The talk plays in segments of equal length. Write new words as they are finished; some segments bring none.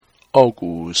奥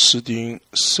古斯丁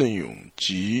圣咏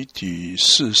集第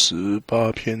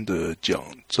48篇的讲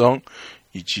章，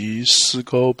以及思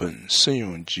高本圣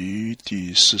咏集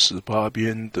第48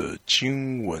篇的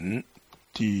经文。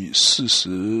第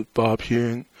48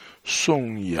篇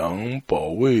颂扬保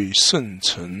卫圣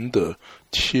城的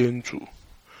天主。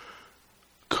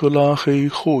克拉黑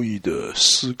后裔的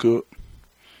诗歌。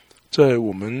在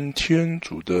我们天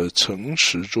主的诚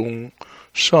实中，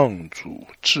上主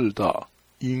至大，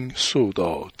应受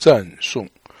到赞颂。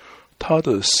他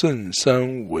的圣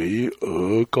山巍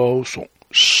峨高耸，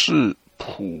是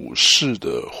普世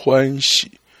的欢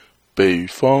喜。北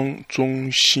方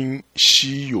中心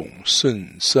西涌圣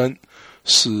山，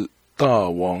是大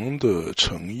王的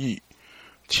诚意。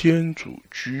天主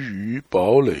居于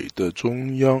堡垒的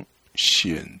中央，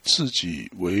显自己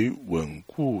为稳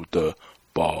固的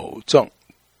保障。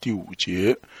第5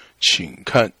节，请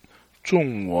看，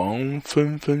众王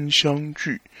纷纷相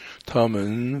聚，他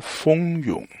们蜂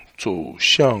拥走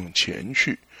向前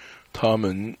去，他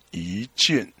们一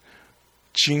见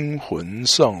惊魂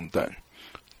丧胆，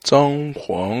张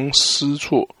皇失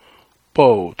措，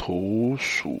抱头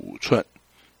鼠窜。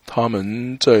他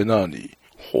们在那里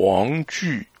惶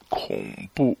惧恐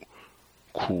怖，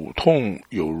苦痛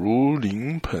有如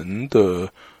临盆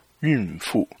的孕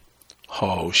妇，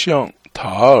好像塔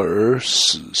尔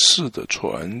死士的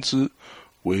船只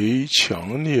为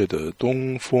强烈的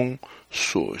东风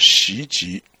所袭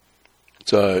击。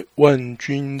在万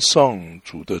军上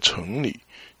主的城里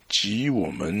及我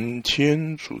们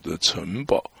天主的城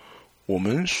堡，我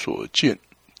们所见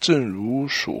正如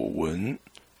所闻，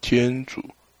天主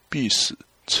必使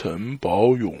城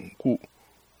堡永固。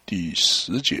第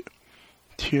10节，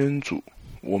天主，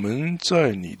我们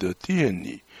在你的殿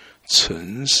里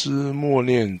沉思默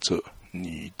念着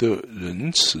你的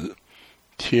仁慈。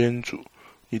天主，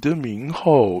你的名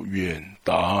号远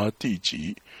达地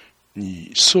极，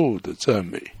你受的赞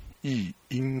美亦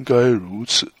应该如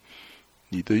此。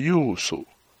你的右手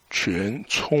全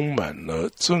充满了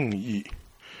正义，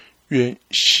愿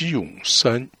西永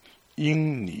山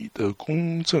因你的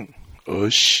公正而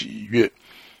喜悦，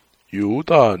犹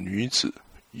大女子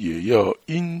也要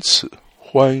因此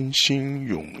欢欣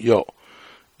踊耀。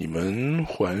你们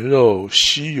环绕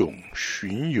西永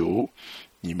巡游，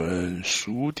你们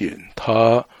数点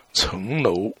他城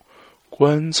楼，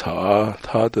观察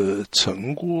他的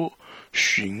城郭，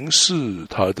巡视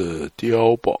他的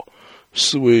碉堡，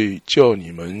是为叫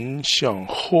你们向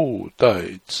后代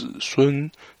子孙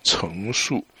陈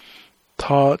述，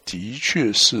他的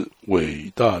确是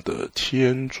伟大的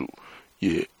天主，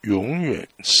也永远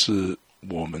是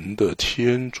我们的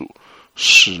天主，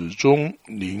始终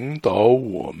领导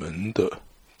我们的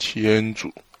天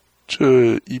主。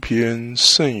这一篇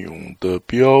圣咏的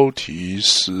标题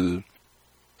是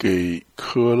给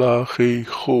克拉黑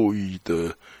后裔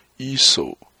的一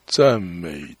首赞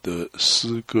美的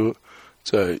诗歌，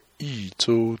在一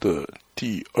周的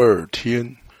第2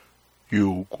天。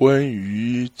有关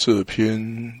于这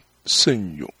篇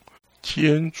圣咏，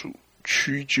天主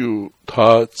屈就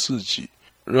他自己，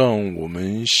让我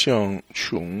们像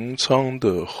穹苍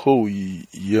的后裔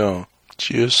一样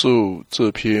接受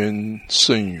这篇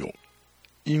圣咏。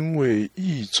因为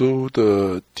一周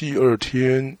的第2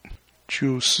天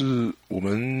就是我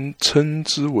们称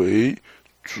之为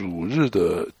主日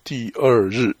的第2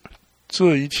日，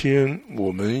这一天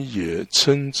我们也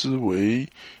称之为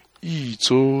一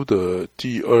周的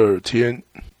第2天。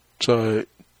在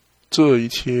这一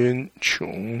天，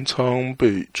穹苍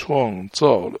被创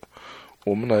造了。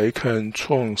我们来看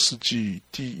创世纪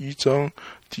第1章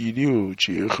第6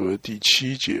节和第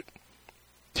7节。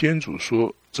天主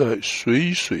说，在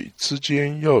水之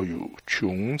间要有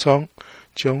穹苍，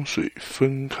将水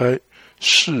分开，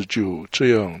事就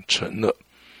这样成了。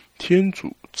天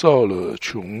主造了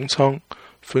穹苍，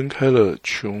分开了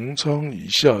穹苍以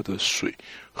下的水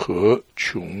和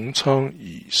穹苍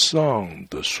以上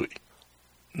的水。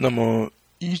那么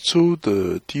一周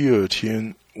的第2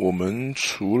天，我们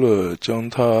除了将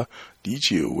它理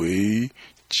解为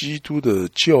基督的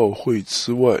教会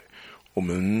之外，我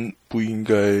们不应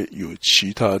该有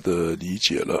其他的理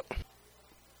解了。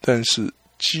但是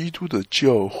基督的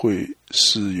教会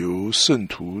是由圣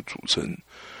徒组成，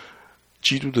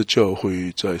基督的教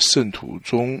会在圣徒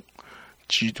中，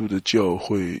基督的教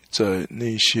会在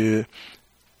那些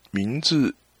名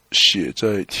字写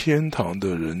在天堂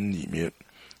的人里面，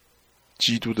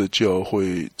基督的教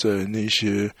会在那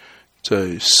些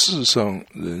在世上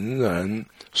仍然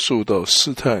受到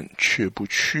试探却不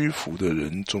屈服的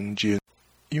人中间，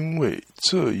因为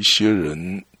这一些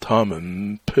人他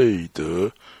们配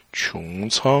得穹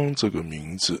苍这个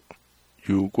名字。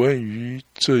有关于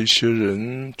这些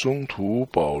人，中途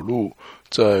保禄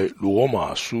在罗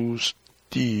马书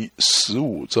第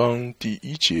15章第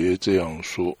1节这样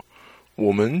说：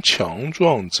我们强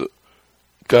壮者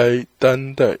该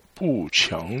担待不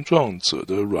强壮者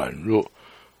的软弱，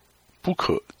不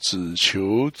可只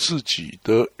求自己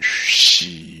的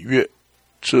喜悦。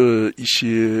这一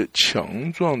些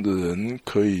强壮的人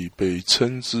可以被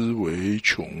称之为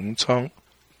穹苍，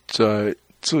在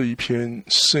这一篇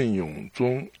圣咏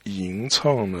中吟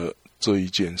唱了这一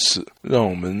件事，让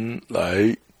我们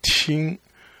来听，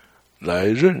来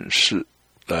认识，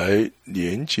来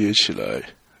连接起来，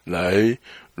来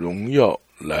荣耀，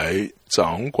来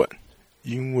掌管，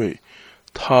因为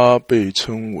他被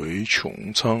称为穹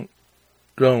苍。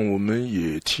让我们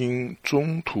也听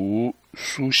中途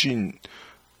书信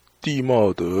弟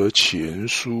茂德前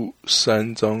书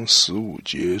3章15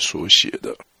节所写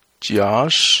的：假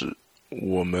使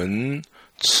我们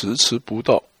迟迟不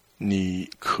到，你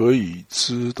可以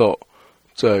知道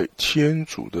在天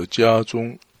主的家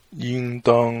中应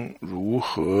当如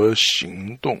何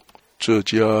行动。这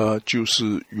家就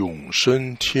是永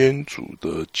生天主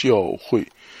的教会，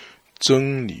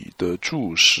真理的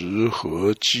柱石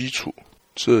和基础。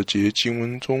这节经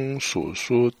文中所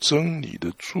说真理的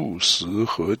柱石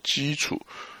和基础，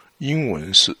英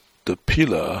文是 The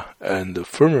pillar and the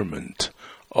firmament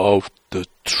of the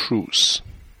truth。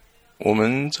 我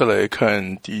们再来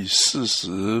看第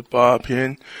48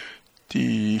篇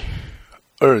第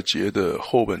2节的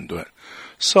后半段：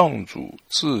上主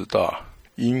至大，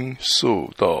应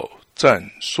受到赞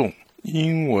颂。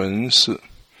英文是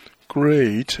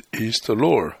Great is the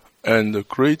Lord and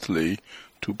greatly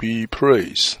to be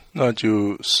praised， 那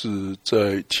就是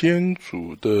在天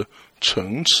主的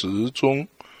城池中，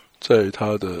在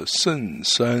他的圣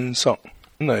山上。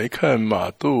来看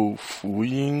马窦福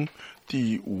音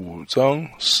第5章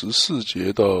14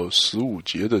节到15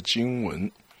节的经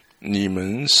文：你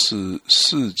们是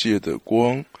世界的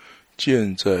光，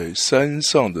建在山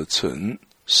上的城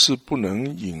是不能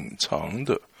隐藏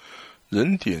的。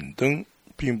人点灯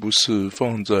并不是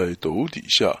放在斗底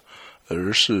下，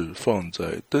而是放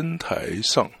在灯台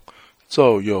上，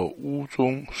照耀屋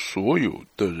中所有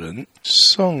的人。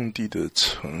上帝的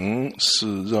城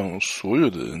是让所有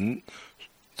的人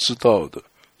知道的，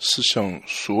是向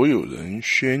所有人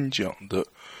宣讲的，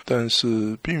但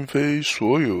是并非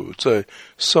所有在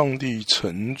上帝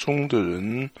城中的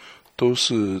人都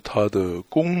是他的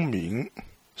公民。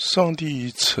上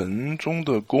帝城中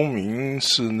的公民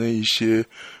是那些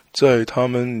在他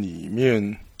们里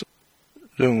面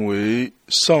认为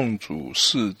上主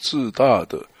是至大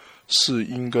的，是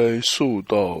应该受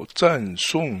到赞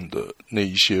颂的那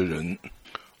一些人。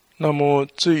那么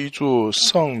这一座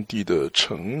上帝的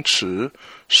城池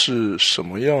是什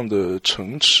么样的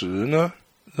城池呢？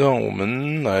让我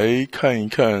们来看一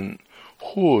看，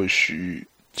或许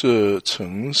这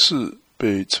城市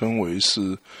被称为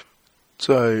是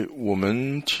在我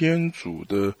们天主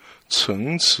的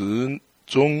城池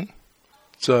中，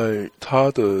在他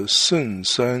的圣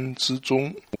山之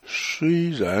中。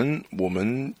虽然我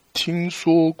们听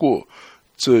说过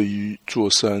这一座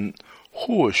山，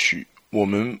或许我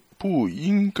们不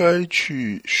应该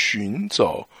去寻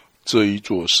找这一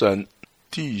座山。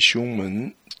弟兄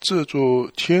们，这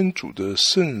座天主的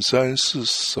圣山是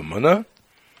什么呢？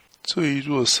这一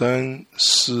座山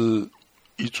是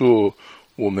一座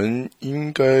我们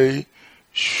应该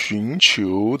寻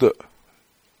求的，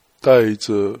带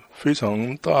着非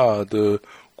常大的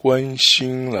关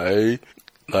心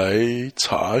来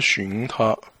查询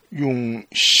它，用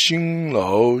辛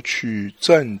劳去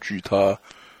占据它，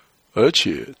而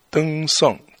且登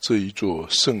上这一座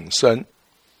圣山。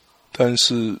但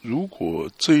是如果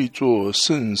这一座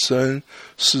圣山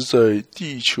是在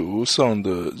地球上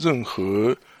的任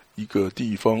何一个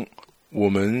地方，我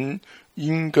们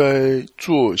应该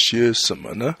做些什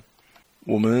么呢？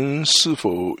我们是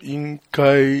否应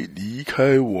该离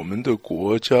开我们的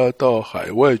国家到海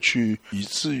外去，以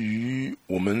至于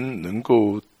我们能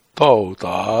够到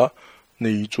达那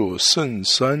一座圣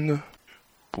山呢？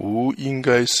不应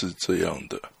该是这样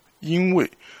的，因为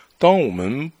当我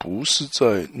们不是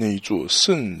在那座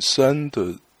圣山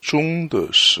的中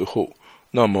的时候，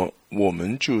那么我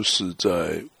们就是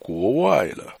在国外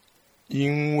了。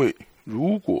因为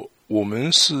如果我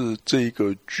们是这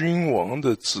个君王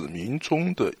的子民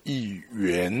中的一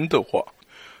员的话，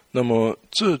那么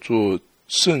这座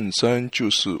圣山就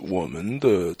是我们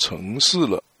的城市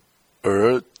了。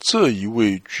而这一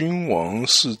位君王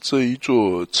是这一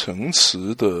座城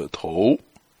池的头，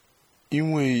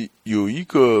因为有一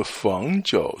个房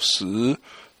角石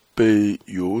被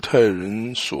犹太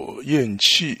人所厌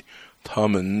弃，他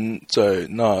们在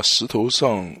那石头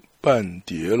上半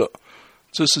跌了。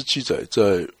这是记载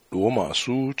在罗马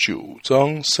书9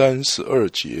章32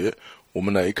节。我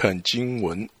们来看经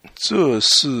文，这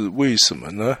是为什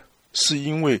么呢？是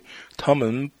因为他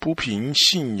们不凭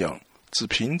信仰，只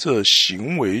凭着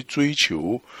行为追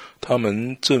求，他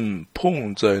们正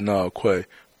碰在那块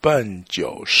绊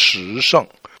脚石上。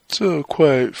这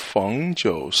块防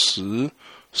脚石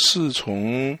是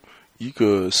从一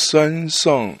个山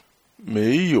上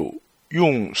没有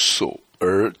用手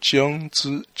而将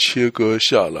之切割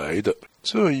下来的。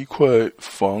这一块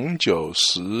防脚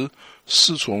石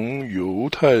是从犹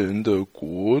太人的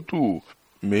国度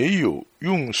没有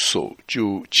用手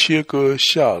就切割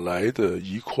下来的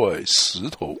一块石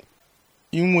头。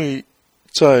因为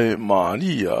在玛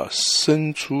利亚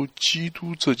生出基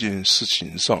督这件事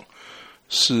情上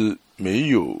是没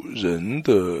有人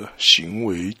的行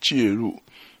为介入。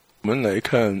我们来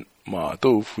看马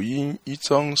窦福音1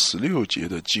章16节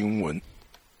的经文，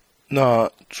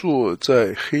那坐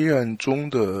在黑暗中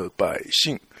的百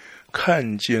姓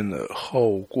看见了浩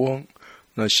光，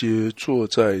那些坐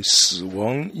在死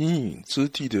亡阴影之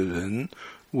地的人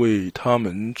为他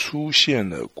们出现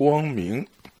了光明。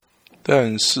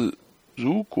但是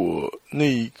如果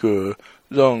那个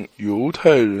让犹太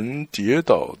人跌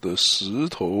倒的石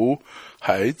头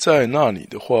还在那里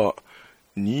的话，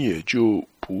你也就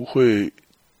不会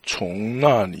从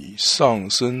那里上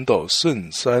升到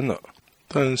圣山了。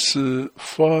但是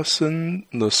发生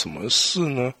了什么事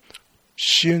呢？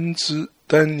先知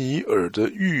丹尼尔的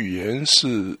预言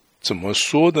是怎么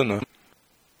说的呢？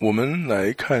我们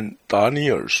来看达尼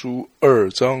尔书2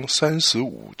章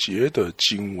35节的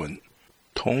经文。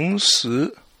同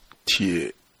时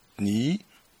铁、泥、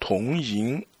铜、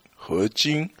银和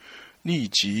金立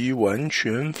即完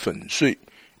全粉碎，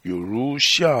有如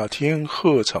夏天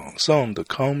禾场上的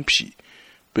糠秕，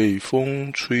被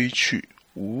风吹去，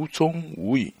无踪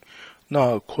无影。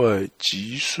那块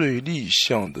击碎立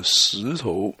像的石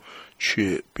头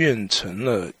却变成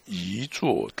了一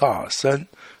座大山，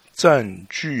占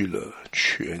据了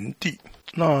全地。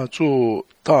那座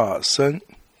大山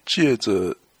借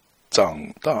着长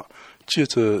大，借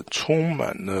着充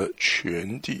满了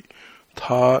全地，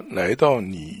它来到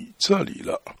你这里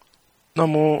了。那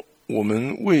么我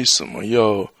们为什么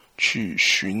要去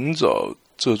寻找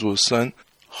这座山？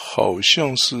好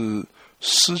像是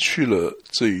失去了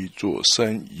这一座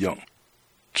山一样。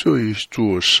这一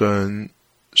座山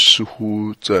似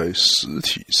乎在实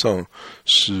体上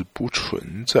是不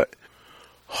存在，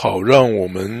好让我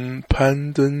们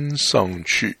攀登上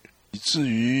去，以至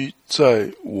于在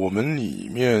我们里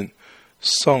面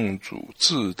上主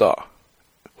至大，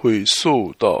会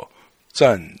受到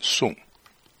赞颂。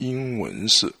英文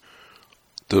是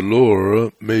The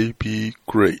Lord may be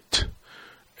great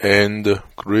and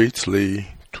greatly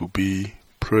to be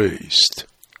praised。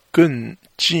 更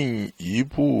进一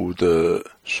步的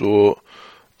说，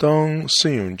当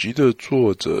圣咏集的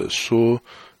作者说，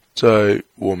在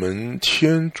我们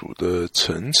天主的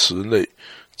城池内，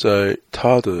在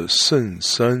他的圣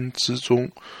山之中，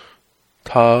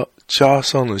他加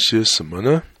上了些什么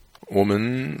呢？我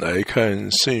们来看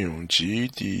圣咏集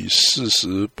第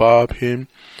48篇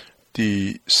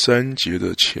第3节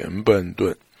的前半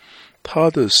段。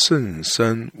他的圣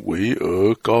山巍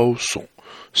峨高耸，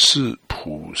是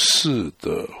普世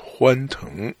的欢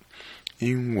腾。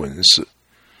英文是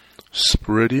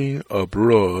Spreading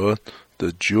abroad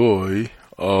the joy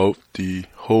of the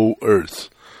whole earth,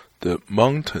 the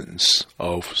mountains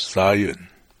of Zion。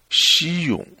 西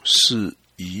永是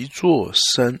一座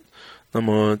山，那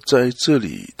么在这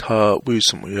里他为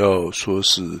什么要说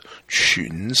是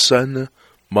群山呢？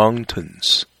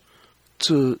 Mountains。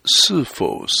 这是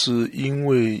否是因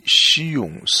为西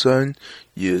永山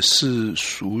也是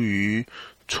属于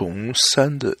从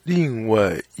山的另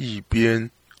外一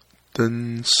边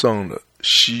登上了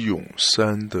西永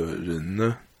山的人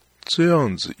呢？这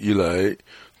样子一来，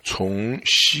从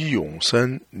西永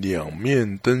山两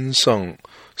面登上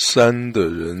山的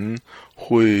人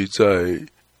会在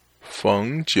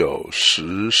防脚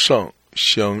石上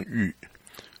相遇，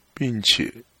并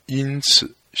且因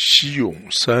此西永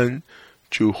山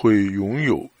就会拥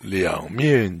有两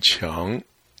面墙。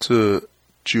这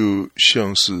就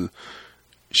像是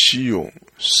西永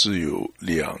是有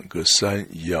两个山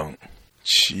一样，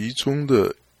其中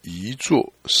的一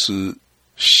座是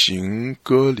行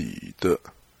割礼的，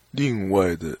另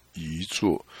外的一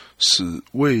座是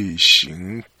未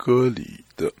行割礼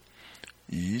的，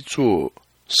一座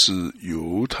是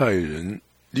犹太人，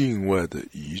另外的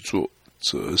一座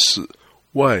则是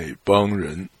外邦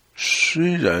人。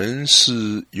虽然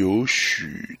是有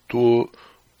许多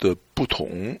的不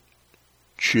同，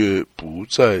却不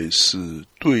再是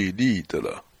对立的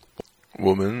了。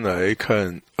我们来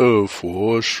看二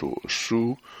佛所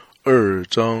书2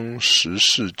章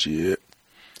14节，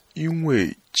因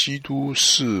为基督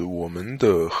是我们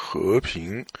的和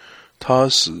平，他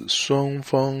使双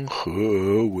方合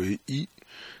而为一，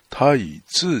他以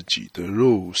自己的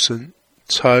肉身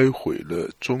拆毁了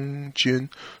中间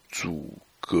阻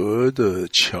隔的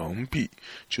墙壁，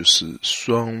就是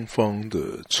双方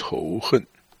的仇恨。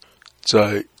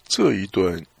在这一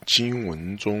段经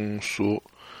文中说，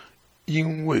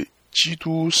因为基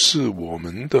督是我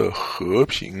们的和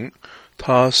平，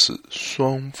他使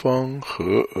双方合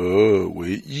而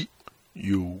为一。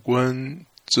有关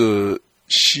这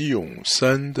西永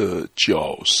山的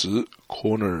角石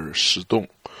corner 石洞，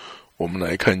我们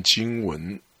来看经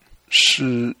文，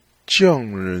是匠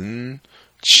人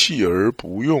弃而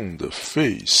不用的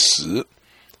废石，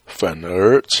反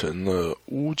而成了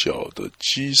屋角的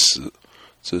基石。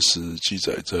这是记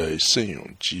载在圣咏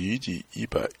集第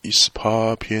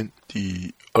118篇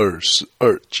第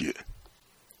22节。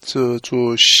这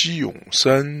座西永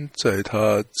山在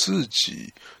他自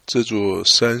己这座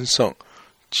山上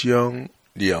将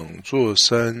两座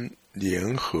山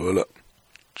联合了，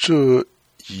这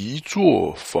一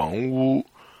座房屋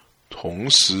同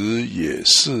时也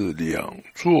是两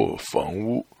座房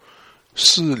屋。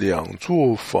是两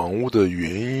座房屋的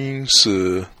原因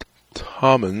是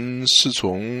它们是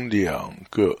从两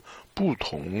个不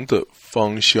同的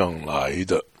方向来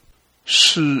的。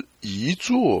是一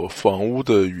座房屋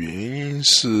的原因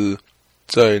是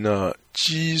在那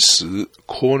基石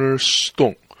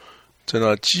cornerstone， 在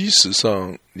那基石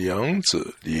上两者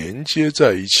连接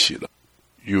在一起了。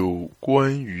有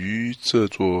关于这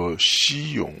座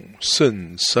西永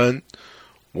圣山，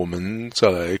我们再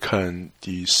来看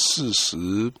第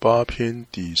48篇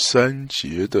第3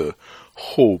节的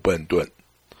后半段。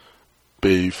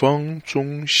北方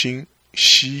中心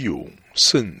西永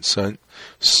圣山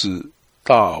是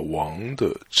大王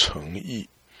的城邑，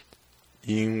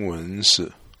英文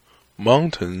是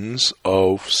Mountains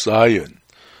of Zion.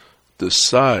 The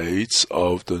sides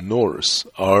of the north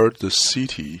are the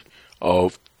city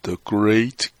of the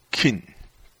great king.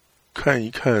 看一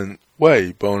看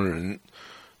外邦人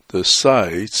The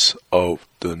sides of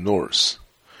the north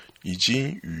已经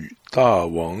与大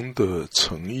王的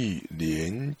城邑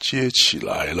连接起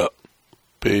来了。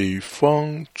北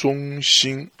方中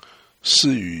心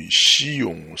是与西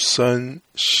永山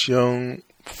相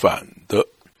反的，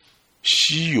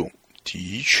西永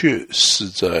的确是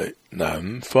在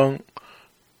南方，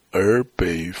而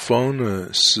北方呢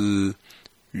是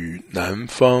与南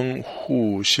方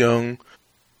互相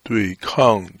对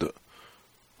抗的。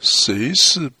谁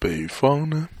是北方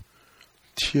呢？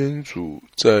天主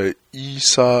在依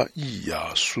撒意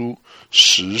亚书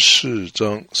14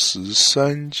章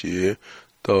13节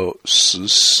到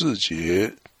14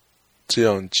节这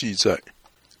样记载，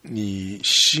你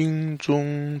心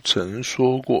中曾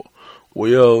说过，我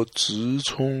要直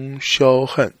冲霄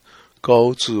汉，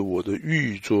高置我的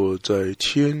御座在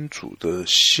天主的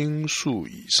新树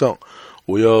以上，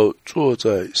我要坐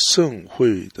在盛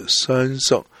会的山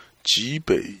上极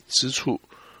北之处，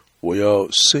我要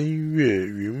升越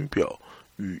云表，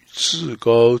与至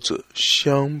高者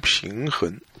相平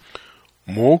衡。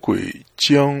魔鬼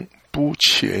将不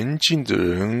前进的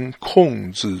人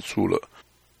控制住了，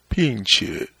并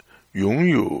且拥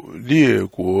有列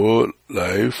国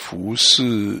来服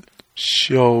侍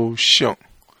肖像，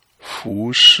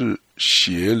服侍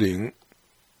邪灵，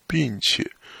并且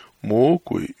魔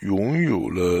鬼拥有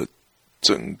了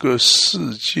整个世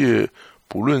界，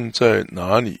不论在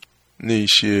哪里，那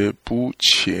些不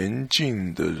前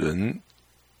进的人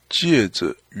借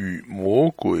着与魔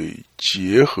鬼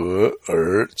结合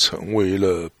而成为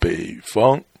了北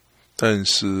方。但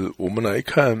是我们来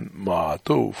看马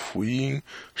窦福音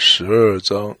12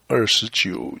章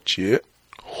29节，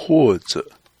或者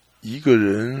一个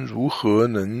人如何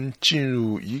能进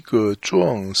入一个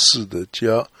壮士的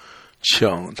家，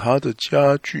抢他的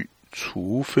家具，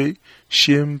除非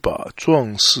先把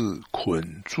壮士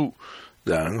捆住，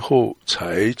然后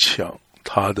才抢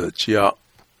他的家。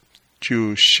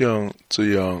就像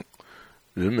这样，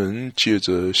人们借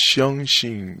着相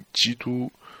信基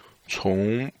督，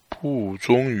从不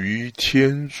忠于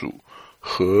天主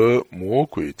和魔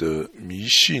鬼的迷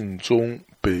信中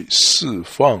被释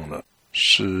放了，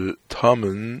使他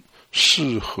们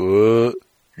适合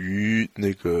于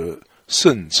那个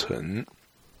圣城。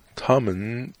他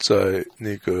们在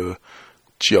那个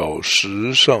角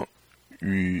石上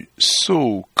与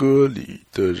受割礼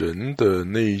的人的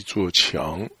那一座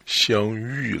墙相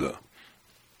遇了，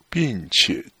并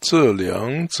且这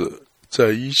两者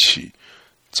在一起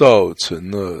造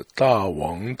成了大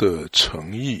王的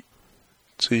诚意。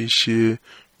这些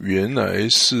原来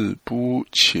是不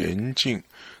前进，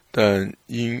但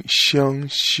因相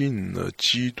信了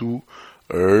基督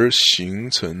而形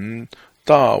成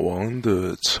大王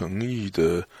的诚意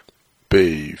的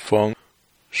北方，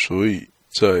所以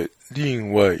在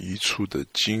另外一处的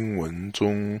经文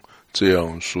中这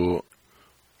样说。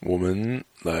我们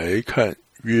来看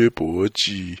约伯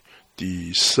记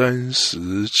第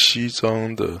37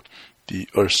章的第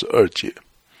22节，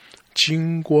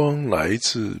金光来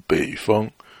自北方，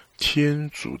天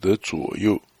主的左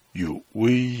右有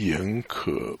威严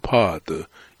可怕的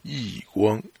异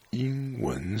光。英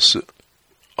文是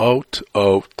Out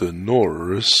of the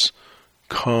north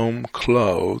come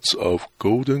clouds of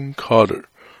golden color.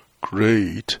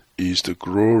 Great is the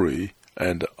glory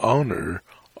and honor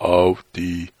of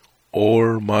the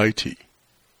Almighty.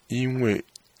 因为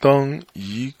当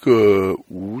一个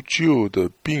无救的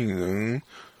病人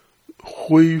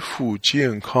恢复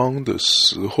健康的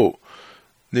时候，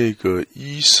那个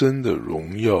医生的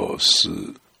荣耀是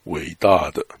伟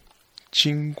大的。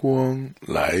金光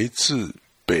来自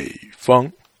北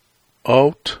方。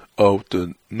 Out of the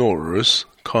north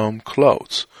come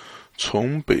clouds.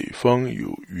 从北方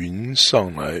有云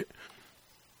上来，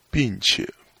并且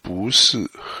不是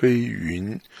黑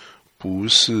云，不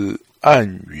是暗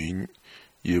云，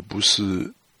也不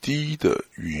是低的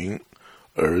云，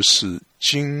而是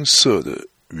金色的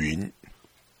云。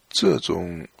这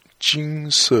种金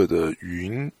色的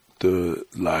云的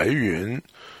来源，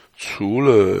除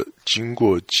了经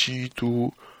过基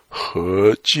督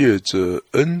和借着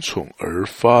恩宠而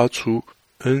发出，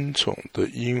恩宠的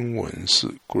英文是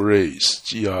grace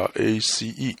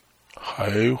G-R-A-C-E，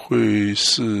 还会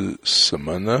是什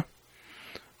么呢？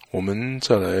我们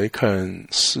再来看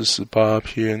48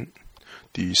篇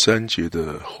第3节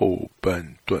的后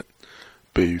半段，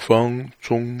北方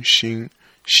中心，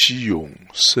西涌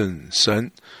圣山，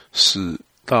是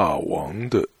大王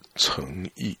的诚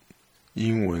意。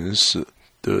英文是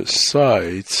The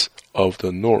sides of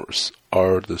the north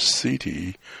are the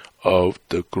city of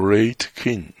the great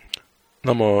king。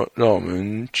 那么让我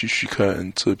们继续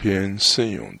看这篇圣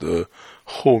咏的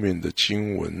后面的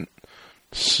经文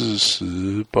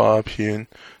，48篇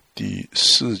第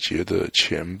4节的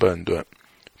前半段，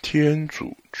天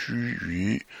主居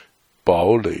于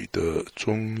堡垒的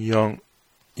中央。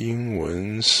英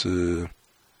文是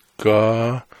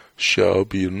God shall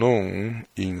be known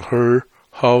in her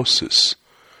houses。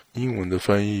 英文的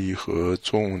翻译和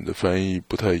中文的翻译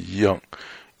不太一样，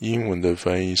英文的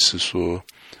翻译是说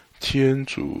天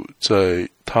主在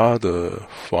他的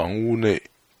房屋内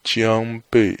将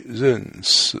被认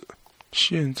识。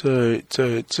现在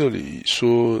在这里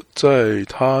说在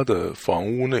他的房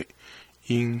屋内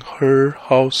in her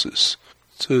houses，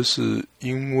 这是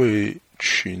因为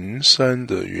群山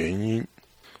的原因，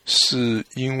是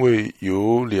因为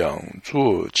有2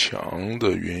座墙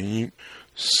的原因，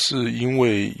是因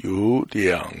为有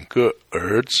2个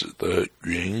儿子的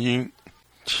原因。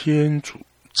天主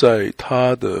在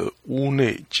他的屋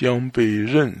内将被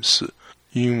认识，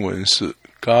英文是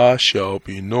God shall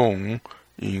be known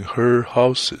in her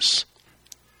houses。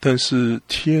 但是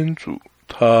天主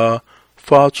他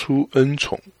发出恩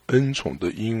宠，恩宠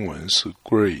的英文是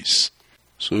grace，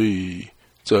 所以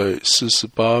在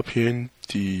48篇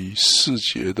第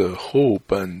4节的后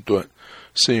半段，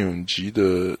圣咏集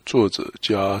的作者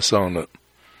加上了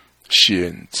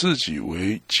显自己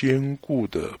为坚固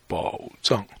的保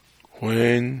障。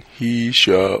 When he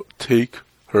shall take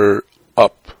her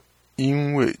up，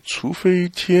 因为除非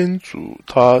天主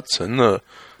他成了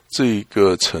这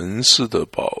个城市的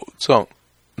保障，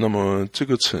那么这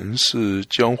个城市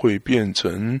将会变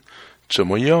成怎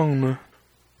么样呢？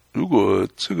如果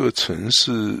这个城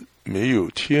市没有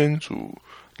天主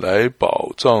来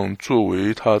保障作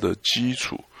为它的基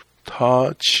础，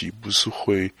它岂不是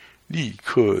会立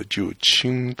刻就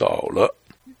倾倒了？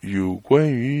有关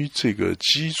于这个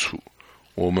基础，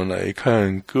我们来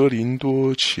看哥林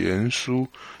多前书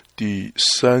第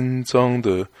3章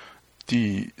的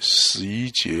第11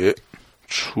节，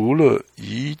除了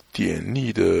以典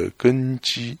力的根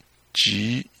基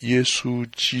及耶稣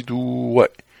基督外，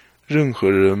任何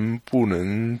人不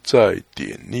能再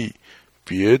典力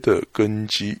别的根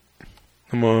基。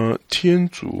那么天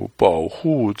主保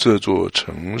护这座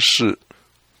城市，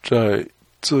在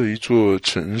这一座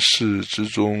城市之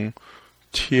中，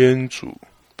天主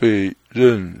被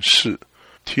认识，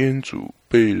天主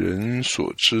被人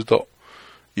所知道，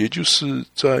也就是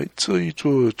在这一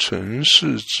座城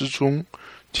市之中，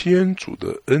天主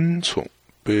的恩宠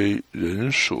被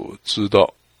人所知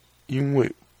道。因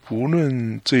为不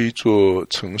论这一座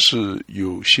城市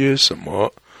有些什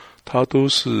么，它都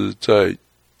是在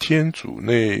天主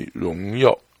内荣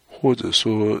耀，或者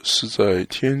说是在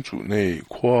天主内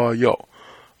夸耀，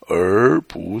而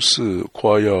不是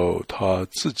夸耀他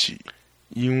自己。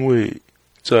因为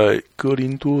在哥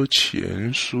林多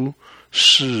前书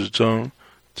4章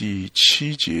第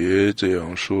7节这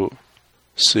样说：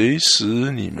谁使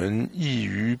你们异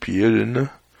于别人呢？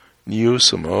你有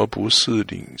什么不是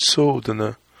领受的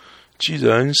呢？既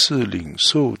然是领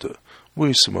受的，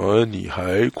为什么你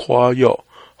还夸耀，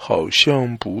好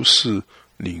像不是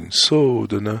领受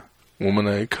的呢？我们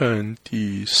来看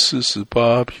第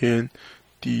48篇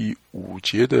第5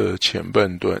节的前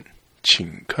半段，请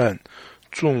看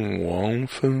众王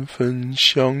纷纷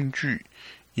相聚，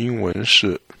英文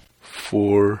是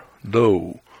For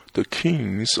lo, the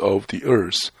kings of the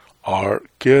earth are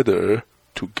gathered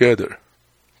together。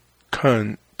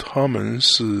 看他们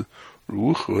是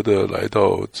如何的来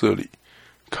到这里，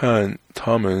看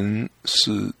他们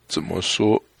是怎么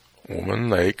说。我们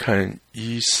来看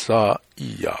以撒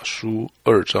意亚书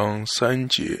2章3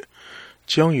节，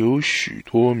将有许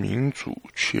多民族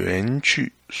全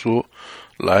去，说：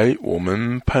来，我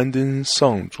们攀登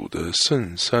上主的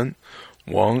圣山，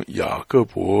往雅各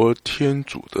伯天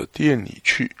主的殿里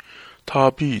去，他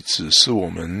必指示我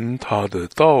们他的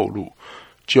道路，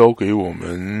交给我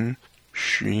们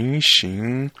循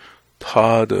行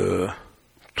他的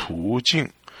途径。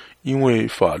因为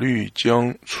法律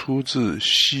将出自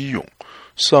西永，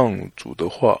上主的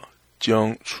话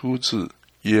将出自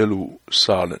耶路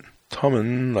撒冷。他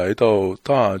们来到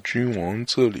大君王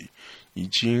这里，已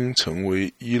经成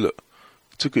为一了。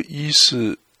这个一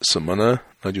是什么呢？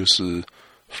那就是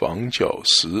房角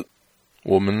石。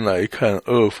我们来看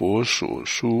厄弗所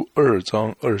书2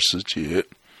章20节，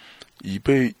已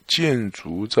被建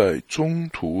筑在宗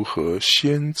徒和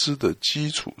先知的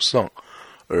基础上，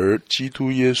而基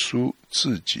督耶稣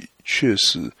自己却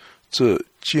是这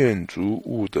建筑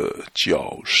物的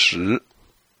角石。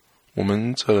我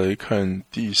们再来看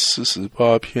第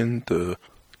48篇的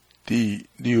第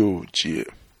6节，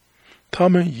他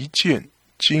们一见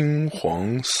惊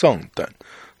惶丧胆，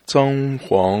张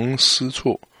皇失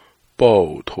措，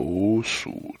抱头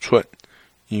鼠窜。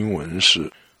英文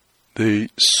是 They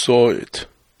saw it,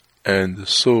 and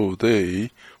so they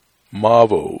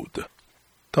marveled。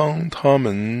 当他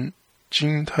们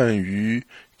惊叹于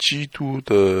基督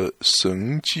的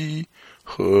神迹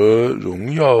和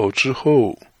荣耀之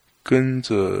后，跟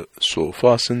着所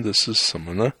发生的是什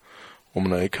么呢？我们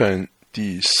来看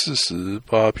第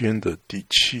48篇的第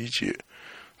7节，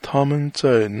他们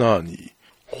在那里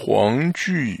惶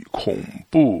惧恐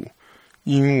怖。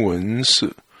英文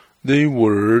是 They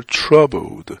were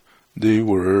troubled, they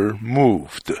were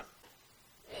moved。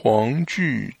 惶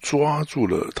惧抓住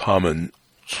了他们，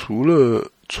除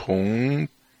了从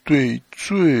对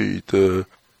罪的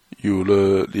有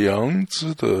了良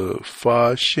知的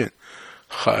发现，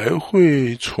还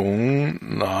会从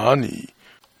哪里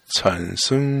产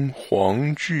生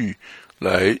惶惧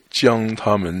来将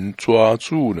他们抓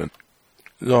住呢？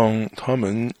让他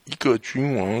们一个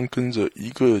君王跟着一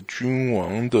个君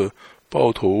王的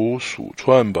抱头鼠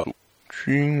窜吧。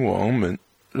君王们，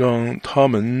让他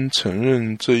们承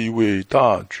认这一位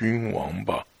大君王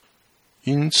吧。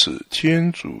因此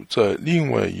天主在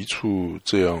另外一处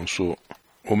这样说，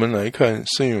我们来看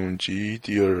圣咏集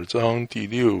第2章第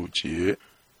6节，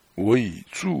我已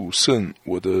祝圣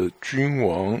我的君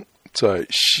王在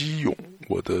西永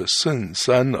我的圣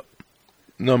山了。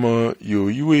那么有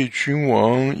一位君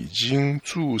王已经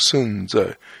祝圣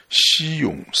在西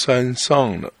永山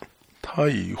上了，他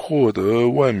已获得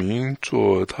万民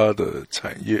做他的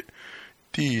产业，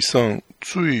地上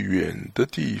最远的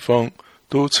地方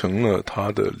都成了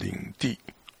他的领地。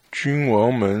君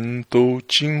王们都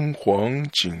惊惶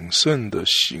谨慎的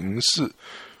行事，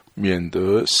免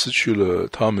得失去了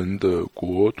他们的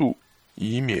国度，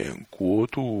以免国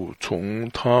度从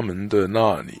他们的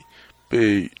那里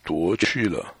被夺去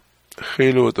了。黑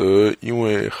落德因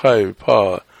为害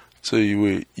怕这一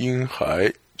位婴孩，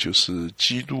就是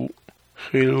基督，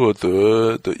黑落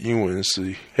德的英文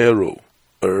是 Herod，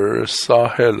 而杀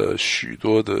害了许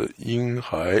多的婴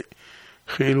孩。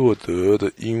黑落德的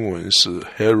英文是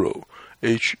Herod，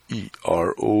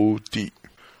 H-E-R-O-D。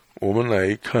 我们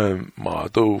来看马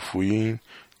窦福音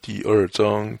第2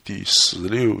章第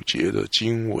16节的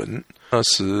经文。那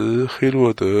时黑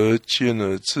落德见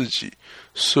了自己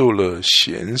受了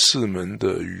贤士们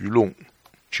的愚弄，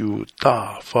就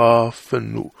大发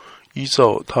愤怒，依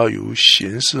照他由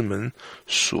贤士们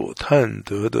所探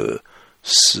得的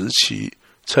时期，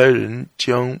差人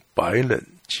将白冷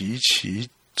及其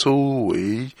周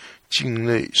围境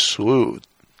内所有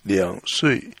2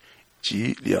岁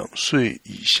及2岁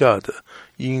以下的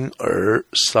婴儿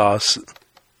杀死。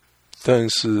但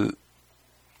是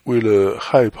为了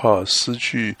害怕失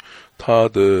去他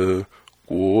的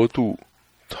国度，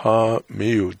他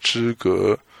没有资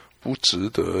格，不值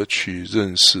得去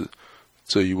认识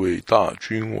这一位大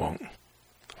君王，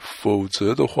否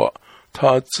则的话，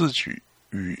他自己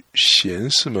与贤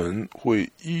士们会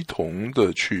一同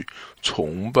的去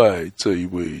崇拜这一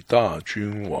位大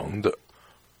君王的，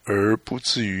而不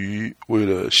至于为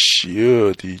了邪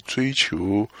恶地追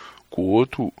求国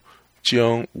度，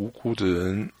将无辜的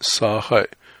人杀害，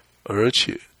而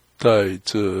且带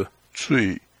着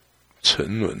罪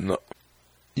沉沦了。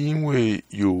因为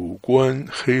有关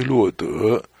黑洛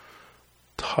德，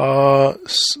他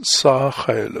杀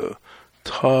害了，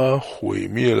他毁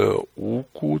灭了无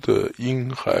辜的婴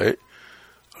孩，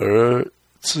而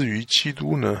至于基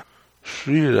督呢，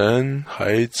虽然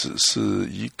还只是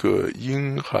一个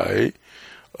婴孩，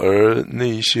而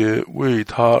那些为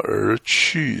他而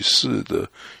去世的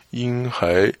婴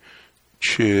孩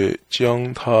却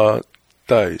将他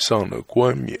戴上了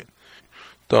冠冕。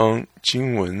当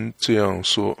经文这样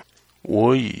说，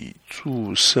我已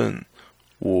祝圣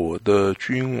我的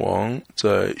君王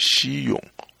在西永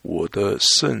我的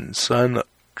圣山了，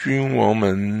君王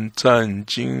们战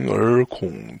惊而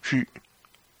恐惧。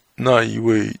那一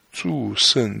位祝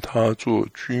圣他做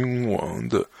君王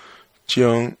的，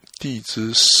将地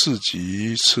之4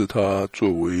极赐他作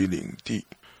为领地，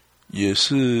也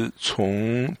是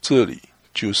从这里，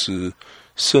就是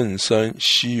圣山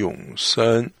西永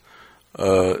山，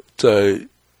在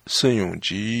圣咏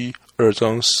集2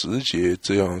章10节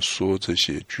这样说这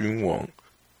些君王：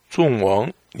众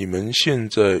王，你们现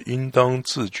在应当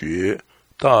自觉，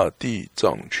大地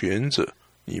掌权者，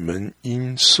你们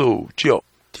应受教。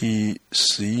第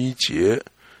11节，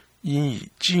应以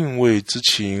敬畏之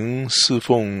情侍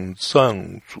奉上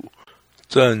主，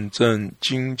战战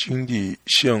兢兢地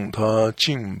向他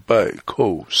敬拜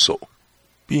叩首，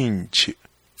并且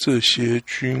这些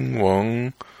君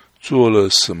王做了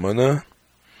什么呢？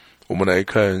我们来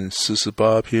看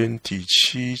48篇第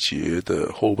7节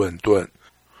的后半段，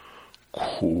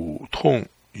苦痛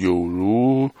有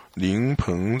如临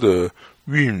盆的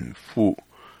孕妇，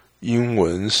英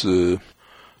文是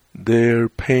Their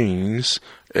pains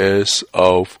as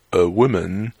of a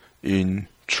woman in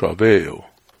travail。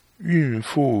 孕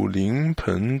妇临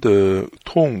盆的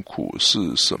痛苦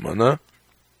是什么呢？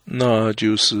那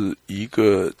就是一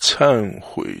个忏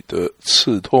悔的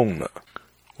刺痛了。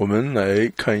我们来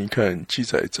看一看记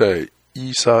载在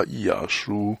以赛亚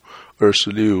书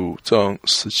26章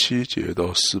17节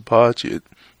到18节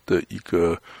的一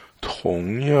个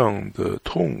同样的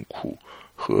痛苦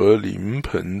和临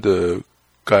盆的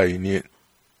概念。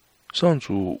上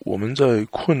主，我们在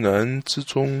困难之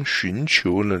中寻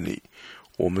求了你，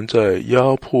我们在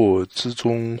压迫之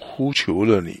中呼求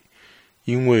了你，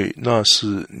因为那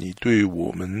是你对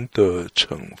我们的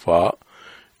惩罚，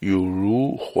有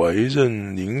如怀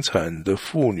孕临产的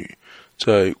妇女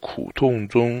在苦痛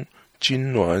中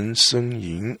痉挛呻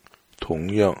吟。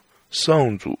同样，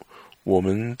上主，我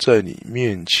们在你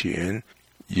面前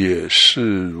也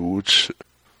是如此。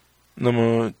那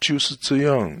么就是这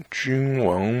样，君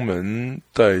王们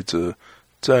带着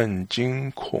战惊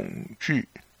恐惧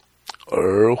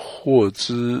而获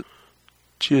知，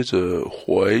借着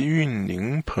怀孕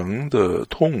临盆的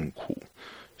痛苦，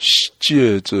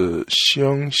借着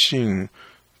相信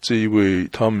这一位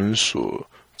他们所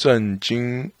战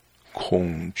惊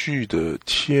恐惧的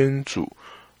天主，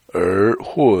而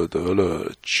获得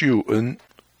了救恩。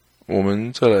我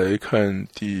们再来看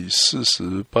第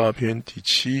48篇第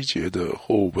7节的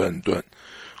后半段，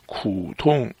苦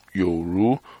痛有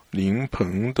如临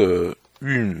盆的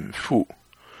孕妇，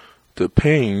 The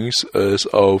pains as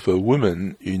of a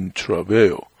woman in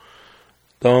travail。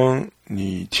 当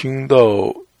你听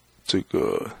到这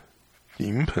个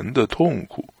临盆的痛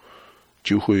苦，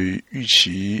就会预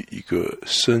期一个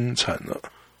生产了。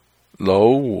老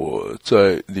我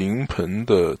在临盆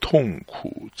的痛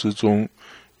苦之中，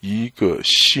一个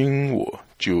新我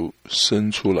就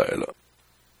生出来了。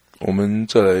我们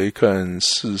再来看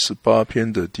48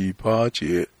篇的第8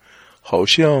节，好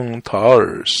像塔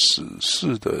尔死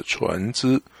士的船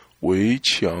只为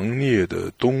强烈的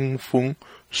东风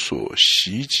所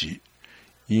袭击。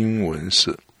英文是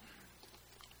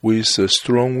With a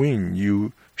strong wind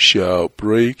you shall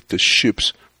break the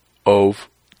ships of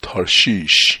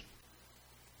Tarshish。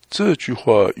 这句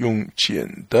话用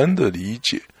简单的理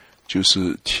解，就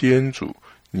是天主，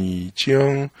你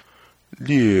将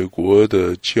列国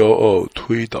的骄傲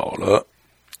推倒了。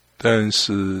但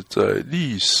是在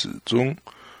历史中，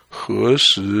何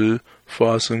时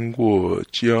发生过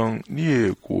将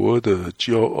列国的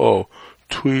骄傲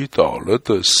推倒了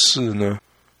的事呢？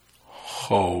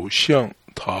好像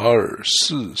塔尔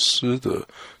士斯的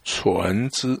船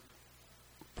只，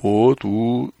博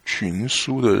读群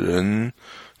书的人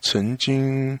曾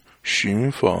经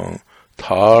寻访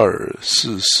塔尔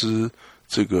士斯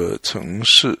这个城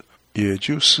市，也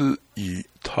就是以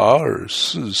塔尔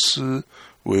士斯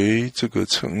为这个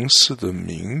城市的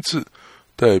名字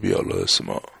代表了什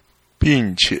么，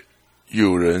并且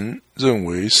有人认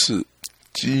为是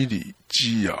基里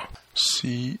基亚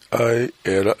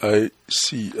CILICIA，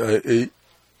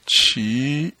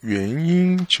 其原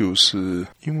因就是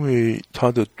因为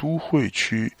它的都会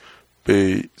区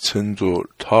被称作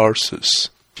Tarsus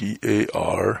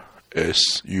TARSUS，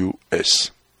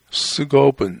 斯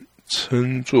高本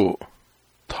称作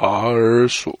塔尔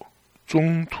索，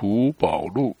中途保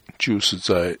禄就是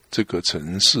在这个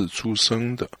城市出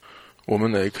生的。我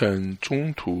们来看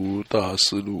中途大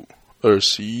事录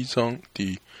21章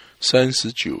第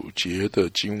39节的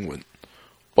经文。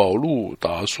保禄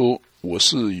答说：我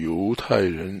是犹太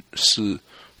人，是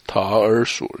塔尔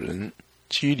索人，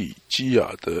基里基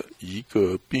亚的一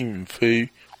个并非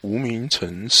无名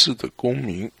城市的公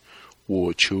民，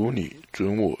我求你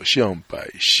准我向百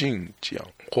姓讲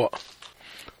话。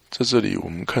在这里我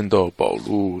们看到保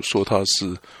禄说他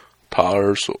是塔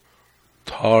尔索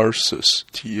Tarsus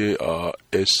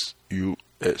TARSUS，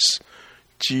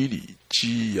 基里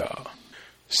基亚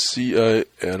CILICIA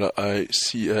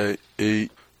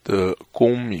的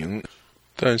公民，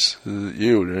但是也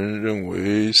有人认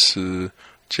为是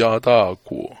加大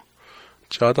国，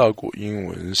加大国英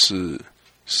文是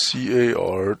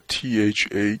CARTHAGE，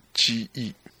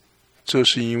 这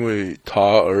是因为塔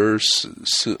尔史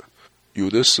氏有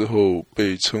的时候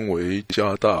被称为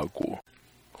加大国，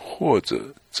或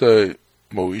者在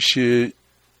某一些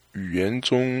语言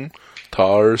中塔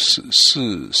尔史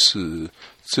氏是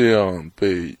这样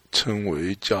被称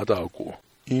为加大国，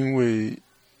因为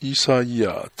以赛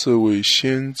亚这位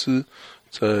先知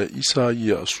在以赛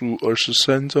亚书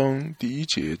23章第1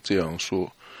节这样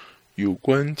说：有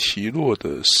关提洛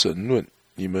的神论，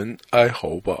你们哀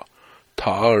嚎吧，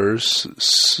塔尔史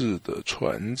氏的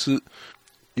船只，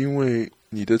因为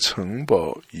你的城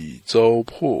堡已遭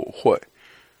破坏，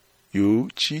由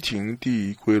基廷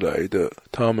地归来的，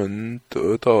他们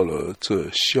得到了这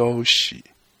消息。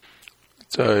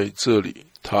在这里，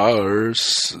塔尔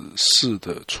史氏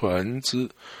的船只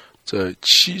在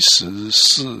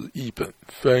74译本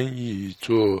翻译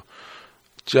作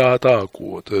加大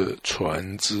国的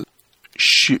船只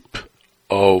Ship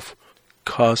of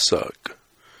Kasag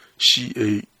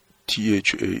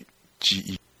CATHAGE。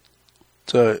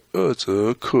 在二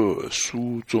则克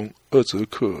书中，二则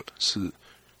克是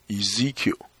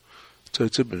Ezekiel， 在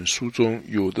这本书中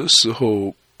有的时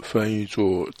候翻译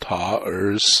作塔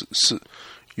尔史氏，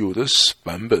有的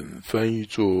版本翻译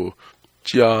作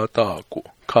加大国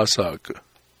Kasag，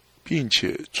 并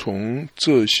且从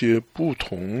这些不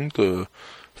同的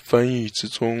翻译之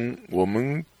中，我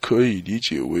们可以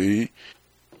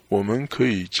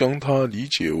将它理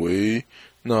解为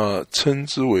那称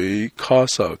之为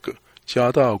Kasag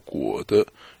加大国的，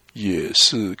也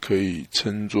是可以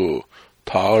称作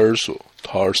塔尔索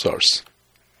Tarsus。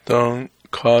 当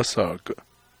Kasag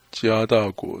加大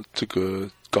国这个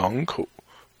港口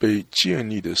被建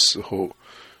立的时候，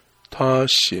它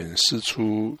显示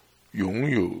出拥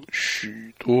有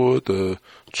许多的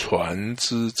船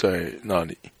只在那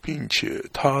里，并且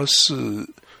它是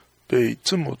被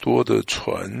这么多的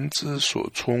船只所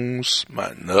充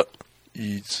满了，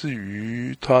以至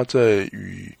于它在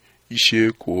与一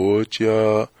些国家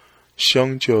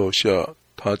相较下，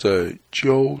它在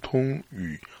交通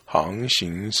与航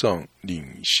行上领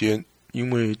先。因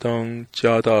为当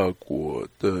加大国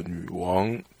的女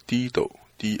王Dido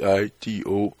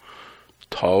DIDO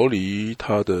逃离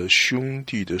他的兄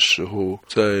弟的时候，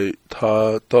在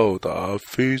他到达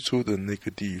非洲的那个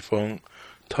地方，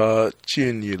他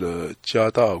建立了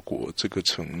加大国这个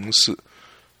城市，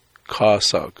卡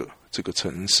萨格这个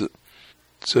城市。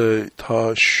在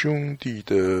他兄弟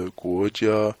的国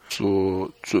家所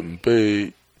准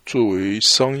备作为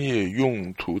商业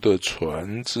用途的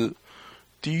船只，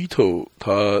低头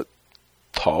他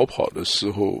逃跑的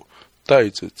时候带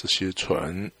着这些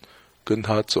船跟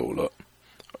他走了，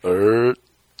而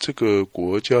这个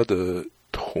国家的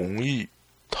同意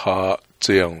他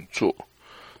这样做。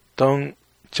当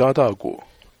加大国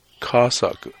卡萨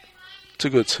格这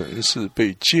个城市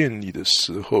被建立的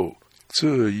时候，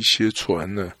这一些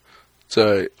船呢，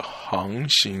在航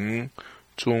行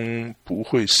中不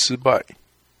会失败，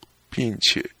并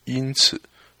且因此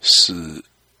使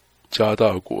加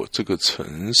大国这个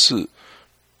城市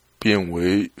变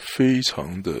为非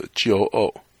常的骄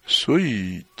傲，所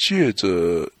以借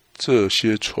着这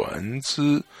些船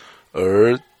只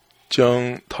而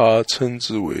将它称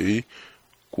之为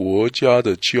国家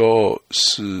的骄傲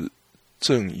是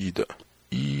正义的。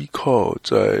依靠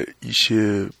在一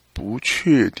些不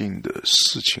确定的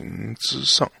事情之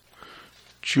上，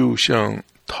就像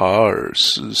塔尔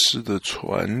斯斯的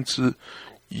船只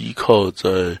依靠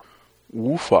在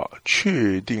无法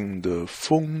确定的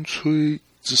风吹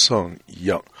之上一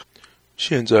样。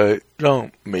现在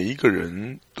让每一个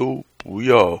人都不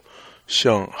要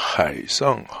像海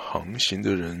上航行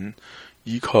的人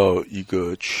依靠一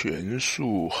个全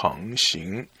速航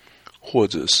行，或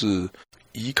者是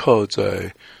依靠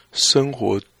在生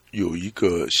活有一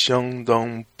个相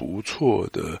当不错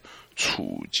的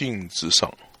处境之上，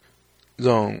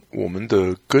让我们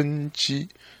的根基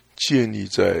建立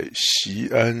在锡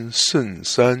安圣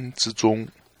山之中。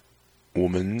我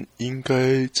们应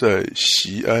该在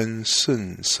锡安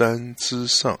圣山之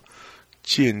上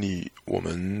建立我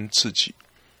们自己。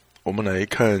我们来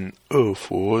看厄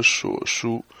佛所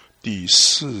书第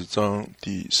4章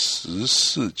第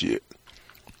14节，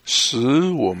使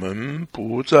我们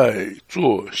不再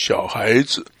做小孩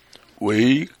子，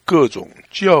为各种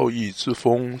教义之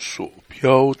风所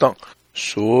飘荡，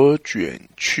所卷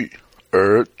去，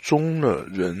而中了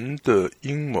人的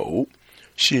阴谋，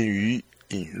陷于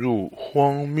引入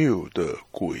荒谬的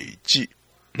诡计。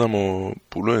那么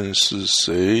不论是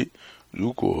谁，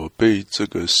如果被这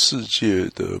个世界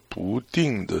的不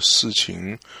定的事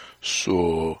情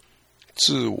所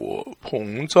自我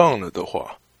膨胀了的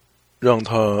话，让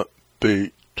他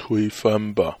被推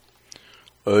翻吧，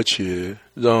而且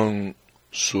让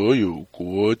所有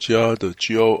国家的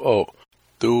骄傲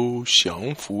都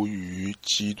降服于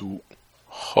基督，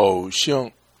好像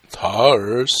塔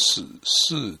尔史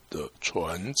氏的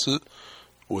船只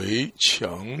为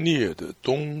强烈的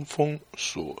东风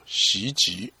所袭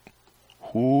击。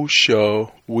Who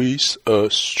shall with a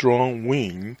strong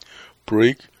wind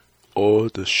break all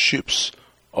the ships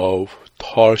of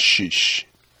Tarshish？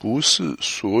 不是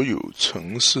所有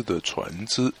城市的船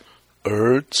只，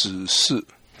而只是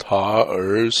塔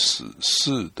尔史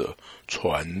氏的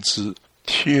船只。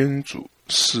天主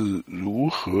是如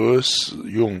何使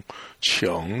用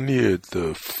强烈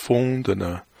的风的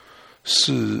呢？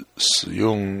是使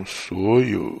用所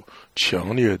有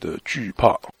强烈的惧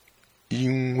怕，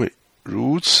因为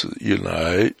如此一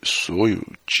来，所有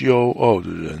骄傲的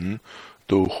人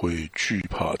都会惧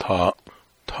怕他。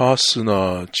他是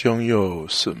那将要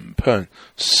审判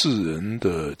世人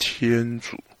的天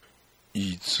主，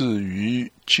以至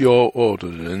于骄傲的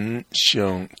人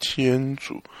向天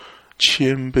主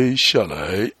谦卑下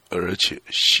来，而且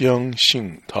相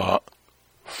信他，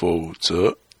否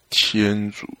则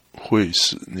天主会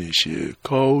使那些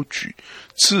高举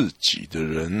自己的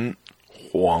人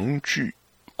惶惧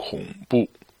恐怖。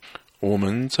我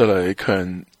们再来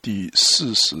看第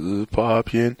48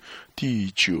篇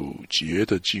第9节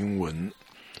的经文，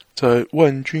在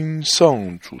万军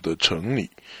上主的城里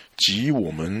及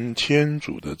我们天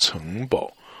主的城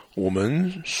堡，我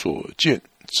们所见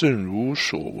正如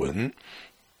所闻，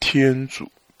天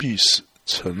主必使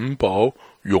城堡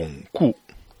永固。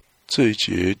这一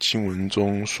节经文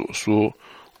中所说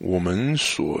我们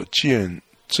所见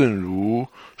正如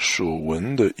所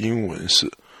闻的英文是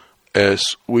As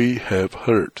we have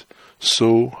heard,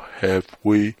 so have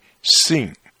we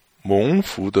seen。 蒙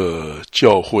福的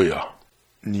教会啊，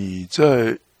你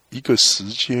在一个时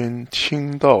间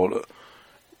听到了，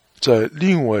在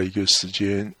另外一个时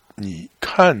间你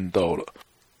看到了，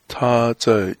他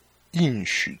在应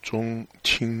许中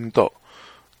听到，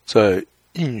在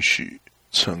应许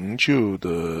成就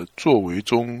的作为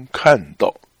中看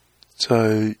到，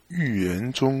在预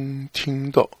言中听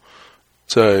到，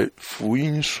在福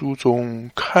音书中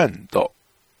看到。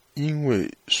因为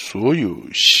所有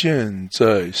现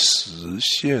在实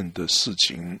现的事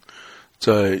情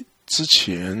在之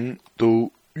前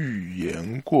都预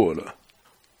言过了，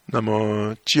那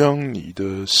么将你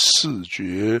的视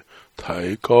觉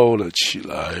抬高了起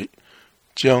来，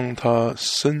将它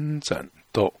伸展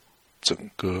到整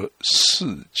个世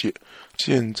界。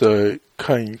现在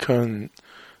看一看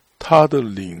它的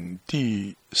领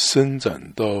地伸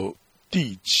展到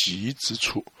地极之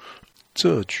处。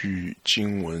这句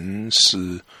经文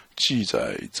是记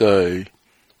载在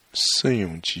圣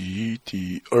咏集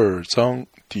第2章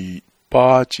第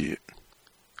8节。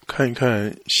看一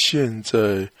看现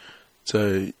在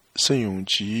在圣咏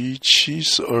集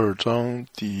72章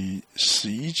第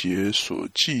11节所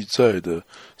记载的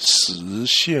实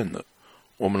现了。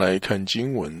我们来看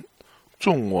经文，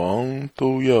众王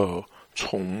都要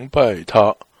崇拜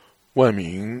他，万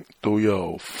民都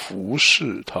要服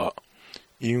侍他。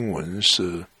英文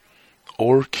是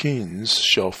All kings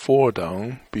shall fall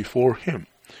down before him,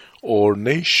 all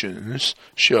nations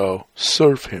shall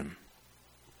serve him。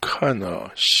 看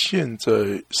啊，现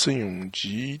在圣咏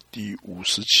集第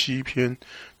57篇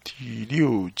第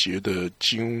6节的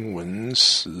经文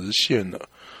实现了。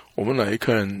我们来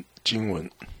看经文，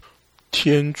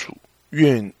天主，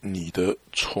愿你的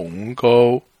崇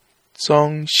高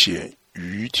彰显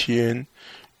于天，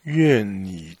愿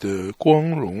你的光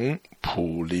荣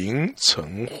普临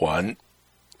尘寰，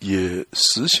也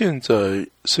实现在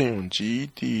圣咏集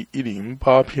第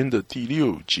108篇的第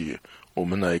6节。我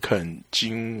们来看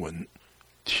经文，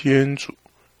天主，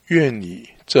愿你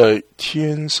在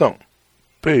天上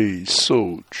备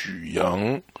受举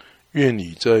扬，愿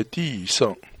你在地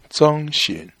上彰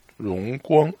显荣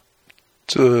光。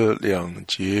这2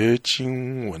节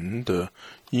经文的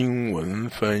英文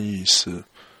翻译是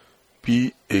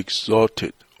Be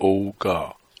exalted, O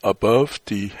God, above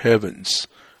the heavens,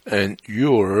 and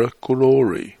your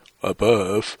glory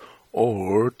above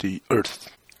all the earth。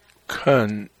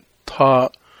 看他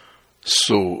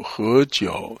手和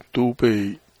脚都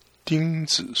被钉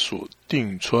子所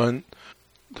钉穿，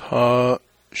他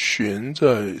悬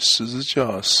在十字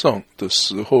架上的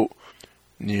时候，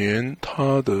连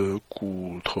他的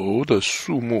骨头的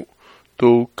数目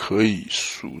都可以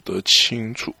数得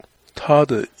清楚。他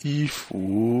的衣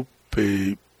服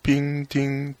被兵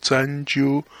丁沾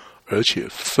揪，而且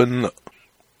分了。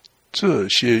这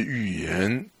些预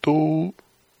言都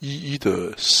一一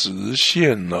的实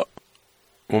现了。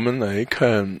我们来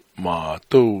看马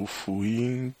窦福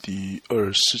音第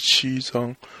27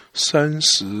章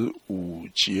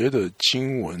35节的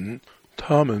经文，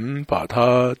他们把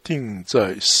他钉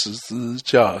在十字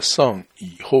架上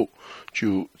以后，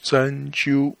就沾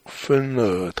揪分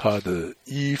了他的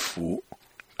衣服。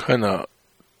看啊，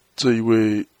这一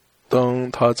位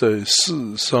当他在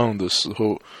世上的时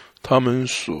候，他们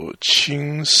所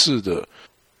轻视的，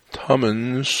他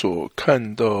们所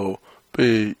看到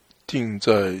被钉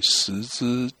在十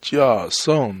字架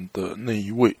上的那一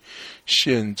位，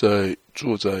现在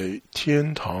坐在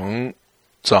天堂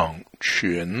掌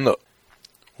权了。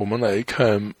我们来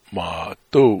看马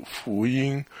窦福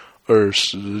音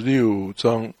26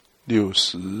章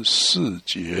64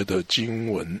节的经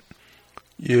文，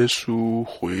耶稣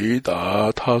回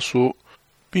答他说，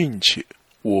并且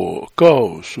我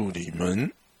告诉你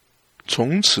们，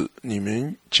从此你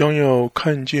们将要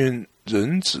看见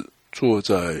人子坐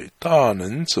在大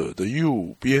能者的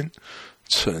右边，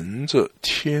乘着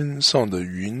天上的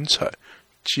云彩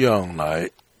降来。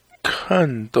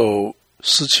看到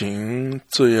事情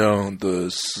这样的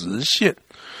实现，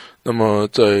那么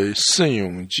在圣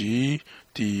咏集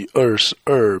第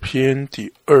22篇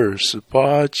第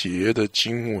28节的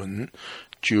经文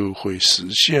就会实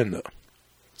现了。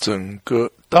整个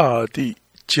大地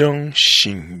将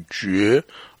醒觉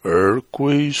而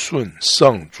归顺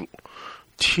上主，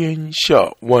天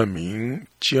下万民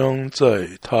将在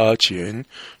他前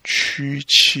屈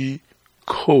膝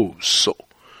叩首。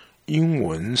英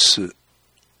文是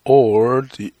All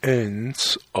the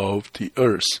ends of the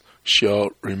earth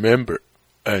shall remember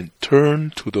and turn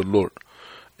to the Lord,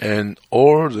 and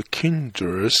all the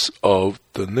kindreds of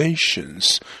the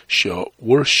nations shall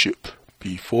worship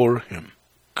before him。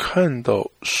 看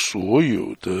到所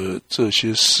有的这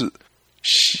些事，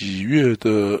喜悦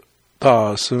的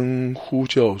大声呼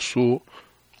叫说，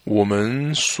我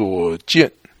们所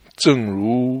见正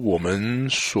如我们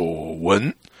所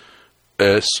闻，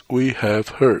 As we have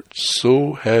heard,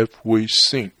 so have we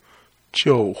seen。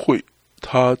 教会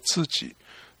他自己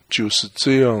就是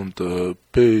这样的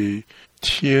被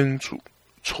天主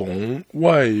从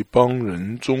外邦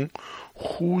人中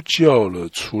呼叫了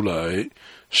出来，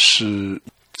是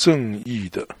正义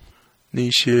的。那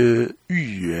些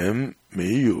预言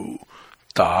没有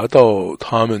达到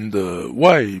他们的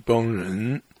外邦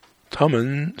人，他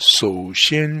们首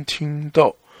先听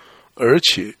到，而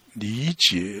且理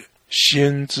解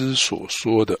先知所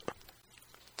说的。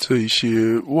这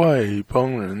些外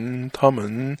邦人，他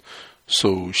们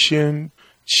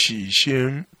起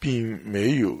先并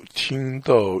没有听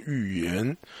到预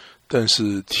言，但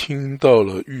是听到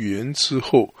了预言之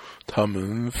后，他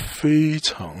们非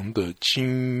常的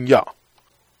惊讶。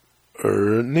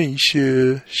而那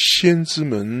些先知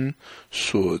们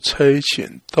所差遣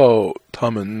到他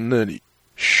们那里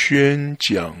宣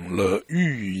讲了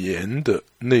预言的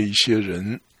那些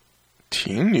人，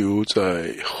停留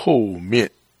在后面，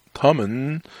他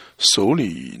们手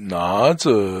里拿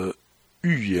着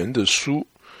预言的书，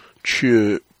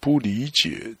却不理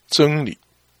解真理，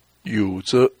有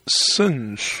着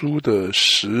圣书的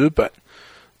石板，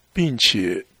并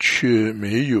且却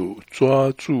没有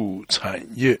抓住产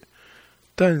业。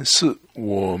但是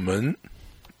我们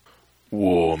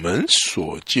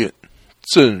所见，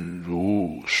正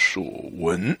如所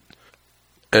闻，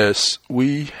 As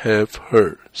we have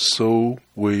heard, so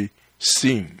we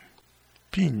sing。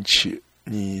 并且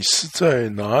你是在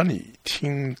哪里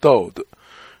听到的？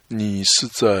你是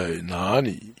在哪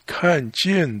里看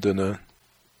见的呢？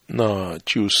那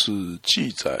就是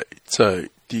记载在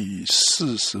第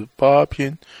48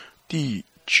篇第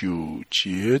9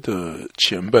节的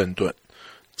前半段，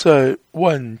在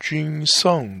万军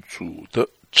上主的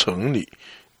城里，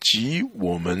及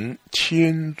我们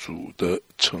天主的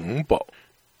城堡，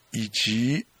以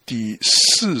及第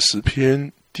40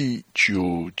篇第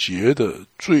9节的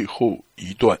最后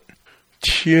一段，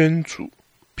天主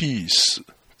必使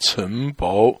城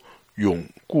堡永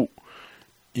固。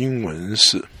英文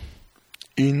是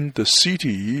In the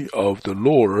city of the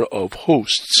Lord of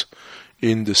hosts,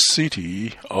 in the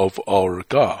city of our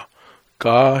God,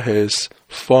 God has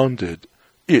founded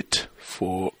it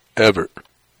forever。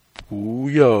 不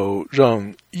要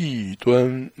让异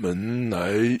端们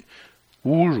来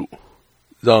侮辱，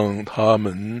让他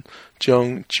们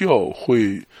将教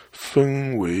会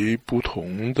分为不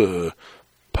同的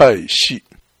派系，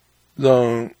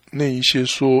让那一些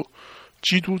说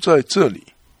基督在这里，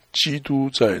基督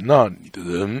在那里的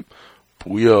人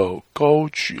不要高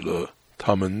举了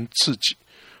他们自己。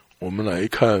我们来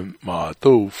看马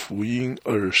窦福音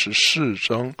24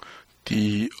章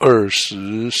第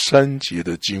23节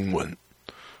的经文，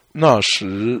那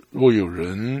时若有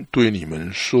人对你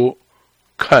们说，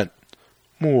看，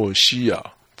默西亚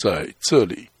在这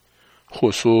里，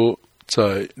或说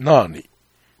在那里，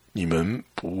你们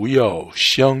不要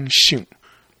相信。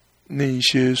那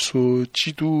些说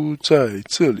基督在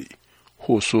这里，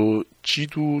或说基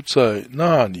督在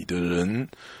那里的人，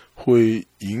会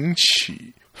引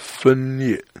起分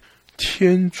裂。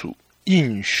天主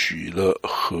应许了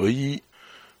合一，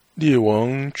列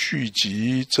王聚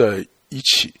集在一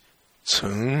起，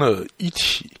成了一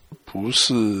体，不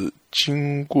是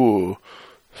经过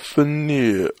分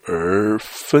裂而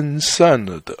分散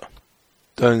了的。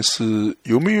但是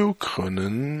有没有可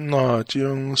能那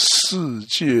将世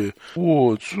界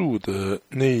握住的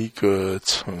那个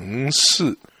城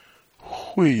市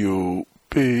会有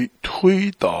被推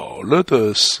倒了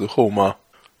的时候吗？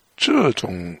这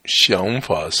种想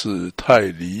法是太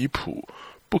离谱，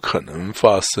不可能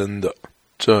发生的。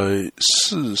在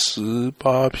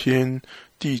48篇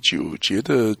第9节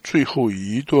的最后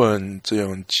一段这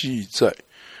样记载，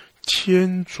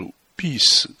天主必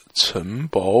使城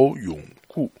堡永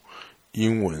固，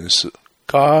英文是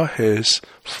God has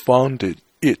founded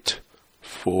it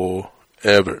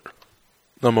forever。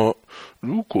 那么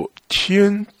如果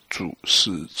天主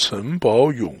使城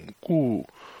堡永固，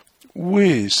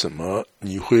为什么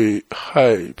你会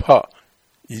害怕，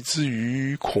以至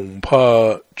于恐怕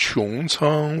穹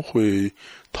苍会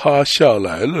塌下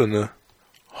来了呢？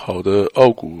好的，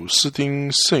奥古斯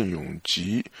丁圣咏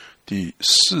集第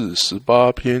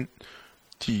48篇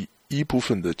第1部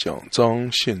分的讲章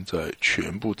现在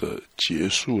全部的结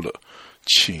束了，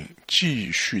请继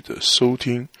续的收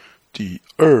听第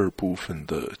2部分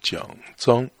的讲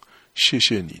章。谢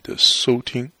谢你的收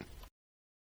听。